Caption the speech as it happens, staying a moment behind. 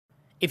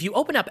If you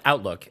open up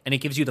Outlook and it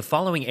gives you the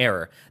following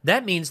error,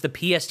 that means the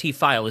PST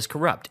file is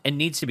corrupt and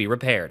needs to be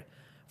repaired.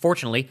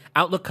 Fortunately,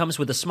 Outlook comes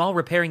with a small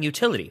repairing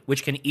utility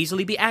which can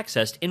easily be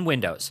accessed in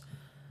Windows.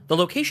 The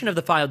location of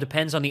the file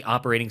depends on the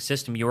operating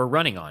system you are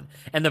running on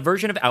and the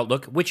version of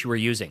Outlook which you are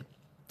using.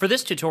 For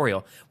this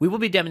tutorial, we will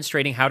be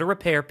demonstrating how to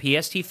repair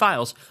PST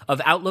files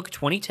of Outlook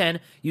 2010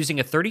 using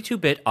a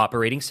 32-bit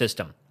operating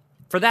system.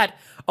 For that,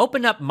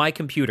 open up My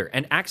Computer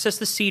and access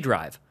the C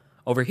drive.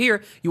 Over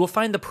here, you will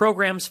find the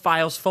Programs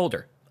Files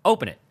folder.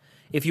 Open it.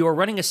 If you are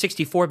running a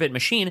 64-bit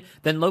machine,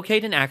 then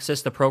locate and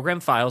access the Program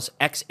Files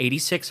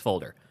x86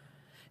 folder.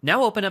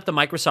 Now open up the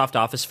Microsoft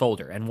Office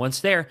folder, and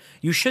once there,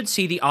 you should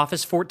see the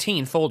Office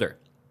 14 folder.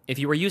 If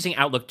you are using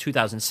Outlook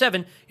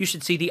 2007, you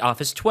should see the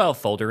Office 12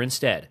 folder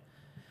instead.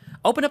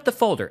 Open up the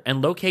folder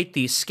and locate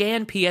the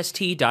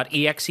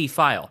scanpst.exe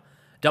file.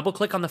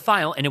 Double-click on the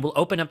file and it will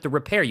open up the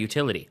repair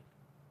utility.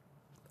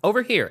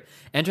 Over here,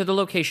 enter the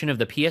location of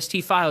the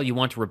PST file you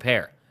want to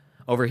repair.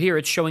 Over here,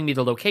 it's showing me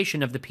the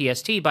location of the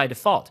PST by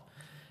default.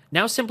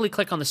 Now simply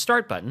click on the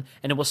Start button,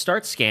 and it will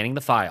start scanning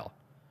the file.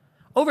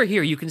 Over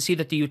here, you can see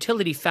that the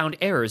utility found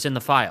errors in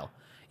the file.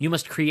 You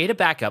must create a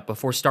backup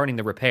before starting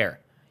the repair.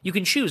 You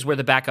can choose where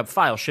the backup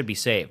file should be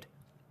saved.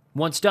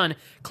 Once done,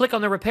 click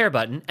on the Repair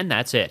button, and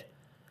that's it.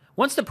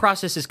 Once the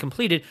process is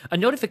completed, a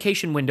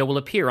notification window will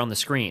appear on the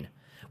screen.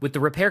 With the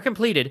repair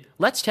completed,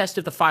 let's test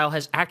if the file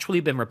has actually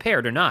been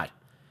repaired or not.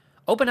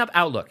 Open up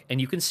Outlook, and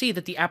you can see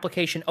that the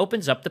application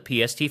opens up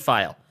the PST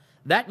file.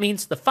 That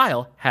means the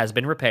file has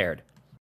been repaired.